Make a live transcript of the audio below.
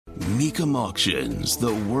Mecum Auctions,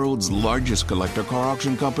 the world's largest collector car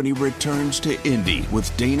auction company, returns to Indy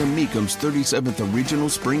with Dana Mecum's 37th Regional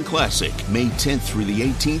Spring Classic, May 10th through the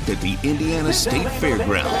 18th at the Indiana State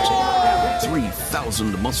Fairgrounds.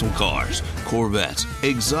 3,000 muscle cars, Corvettes,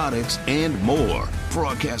 exotics, and more.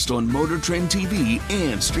 Broadcast on Motor Trend TV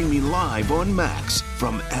and streaming live on Max.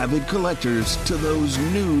 From avid collectors to those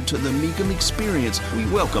new to the Mecum experience, we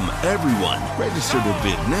welcome everyone. Register to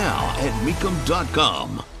bid now at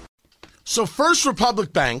Mecum.com. So First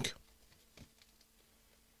Republic Bank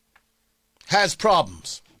has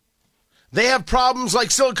problems. They have problems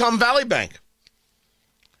like Silicon Valley Bank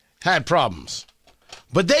had problems.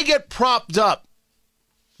 But they get propped up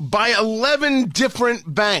by 11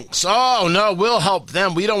 different banks. Oh, no, we'll help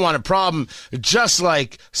them. We don't want a problem, just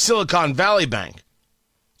like Silicon Valley Bank.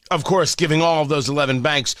 Of course, giving all of those 11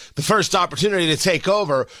 banks the first opportunity to take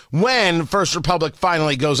over when First Republic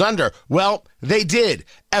finally goes under. Well, they did.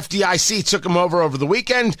 FDIC took them over the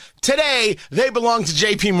weekend. Today, they belong to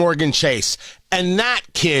JP Morgan Chase. And that,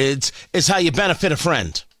 kids, is how you benefit a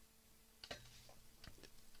friend.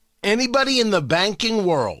 Anybody in the banking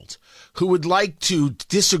world who would like to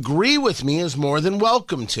disagree with me is more than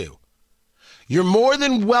welcome to. You're more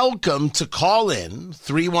than welcome to call in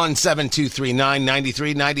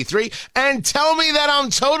 317-239-9393 and tell me that I'm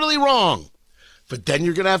totally wrong. But then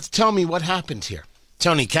you're going to have to tell me what happened here.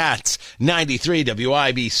 Tony Katz, 93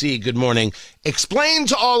 WIBC, good morning. Explain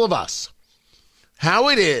to all of us how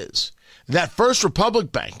it is that First Republic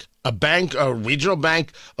Bank, a regional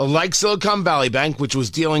bank like Silicon Valley Bank, which was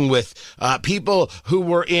dealing with people who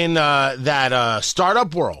were in that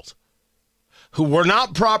startup world, who were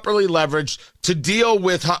not properly leveraged to deal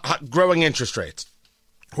with growing interest rates,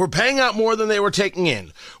 were paying out more than they were taking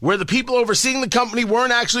in, where the people overseeing the company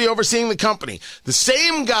weren't actually overseeing the company. The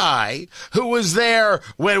same guy who was there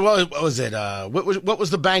when, what was it? What was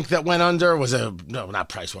the bank that went under? No, not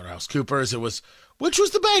PricewaterhouseCoopers. It was, which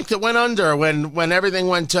was the bank that went under when everything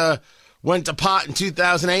went to pot in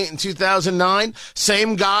 2008 and 2009?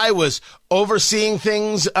 Same guy was overseeing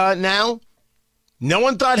things now. No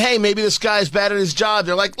one thought, hey, maybe this guy's bad at his job.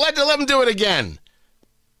 They're like, let him do it again.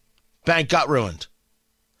 Bank got ruined.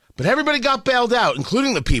 But everybody got bailed out,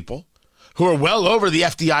 including the people who are well over the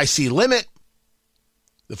FDIC limit,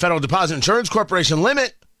 the Federal Deposit Insurance Corporation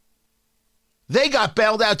limit. They got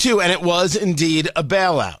bailed out too, and it was indeed a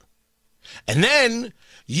bailout. And then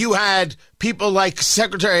you had people like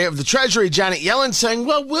Secretary of the Treasury, Janet Yellen, saying,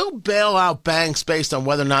 well, we'll bail out banks based on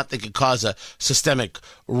whether or not they could cause a systemic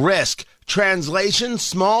risk. Translation,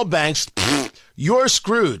 small banks, you're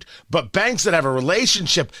screwed. But banks that have a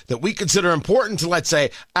relationship that we consider important to, let's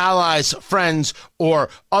say, allies, friends, or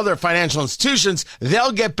other financial institutions,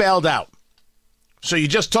 they'll get bailed out. So you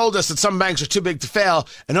just told us that some banks are too big to fail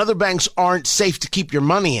and other banks aren't safe to keep your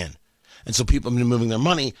money in. And so people have been moving their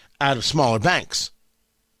money out of smaller banks.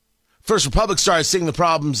 First Republic started seeing the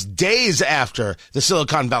problems days after the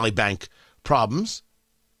Silicon Valley Bank problems.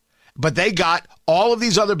 But they got all of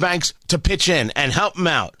these other banks to pitch in and help them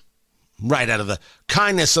out right out of the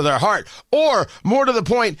kindness of their heart. Or, more to the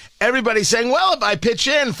point, everybody's saying, well, if I pitch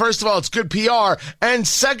in, first of all, it's good PR. And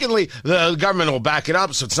secondly, the government will back it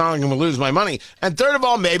up, so it's not like I'm going to lose my money. And third of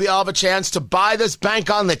all, maybe I'll have a chance to buy this bank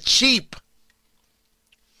on the cheap.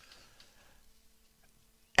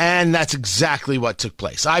 And that's exactly what took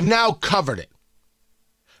place. I've now covered it.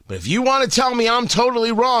 But if you want to tell me I'm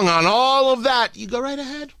totally wrong on all of that, you go right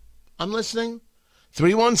ahead. I'm listening.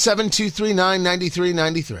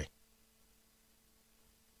 317-239-9393.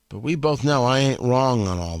 But we both know I ain't wrong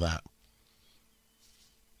on all that.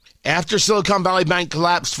 After Silicon Valley Bank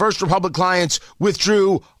collapsed, First Republic clients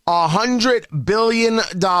withdrew $100 billion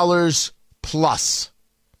plus.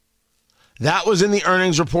 That was in the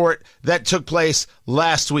earnings report that took place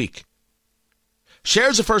last week.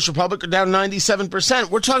 Shares of First Republic are down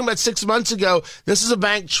 97%. We're talking about 6 months ago. This is a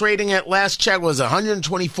bank trading at last check was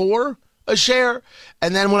 $124 a share.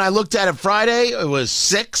 And then when I looked at it Friday, it was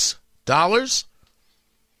 $6.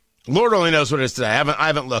 Lord only knows what it is today. I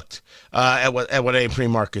haven't looked at what any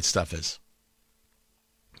pre-market stuff is.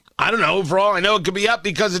 I don't know. For all I know, it could be up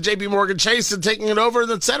because of JP Morgan Chase and taking it over,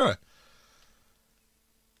 etc.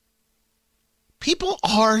 People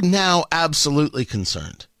are now absolutely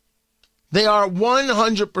concerned. They are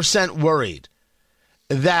 100% worried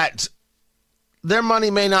that their money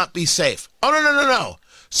may not be safe. Oh, no.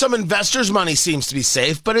 Some investors' money seems to be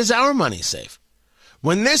safe, but is our money safe?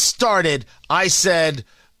 When this started, I said,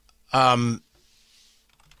 I'm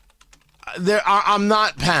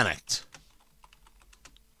not panicked.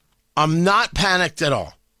 I'm not panicked at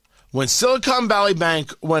all. When Silicon Valley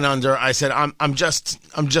Bank went under, I said, I'm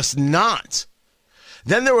just not.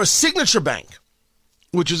 Then there was Signature Bank,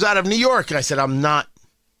 which was out of New York. I said, I'm not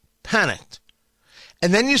panicked.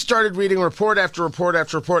 And then you started reading report after report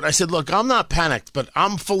after report. I said, look, I'm not panicked, but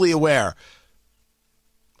I'm fully aware.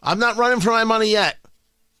 I'm not running for my money yet,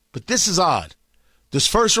 but this is odd. Does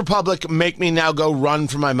First Republic make me now go run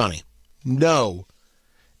for my money? No,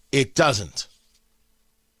 it doesn't.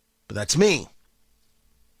 But that's me.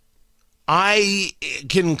 I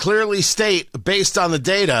can clearly state, based on the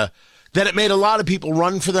data, that it made a lot of people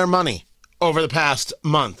run for their money over the past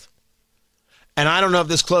month. And I don't know if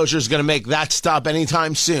this closure is going to make that stop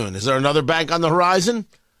anytime soon. Is there another bank on the horizon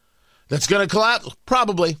that's going to collapse?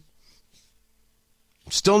 Probably.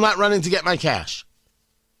 Still not running to get my cash.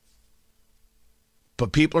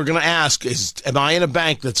 But people are going to ask, am I in a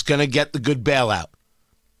bank that's going to get the good bailout?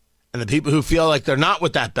 And the people who feel like they're not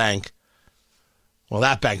with that bank, well,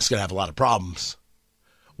 that bank's going to have a lot of problems.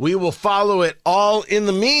 We will follow it all. In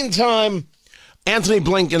the meantime, Anthony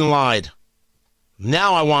Blinken lied.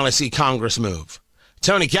 Now I want to see Congress move.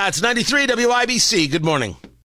 Tony Katz, 93 WIBC. Good morning.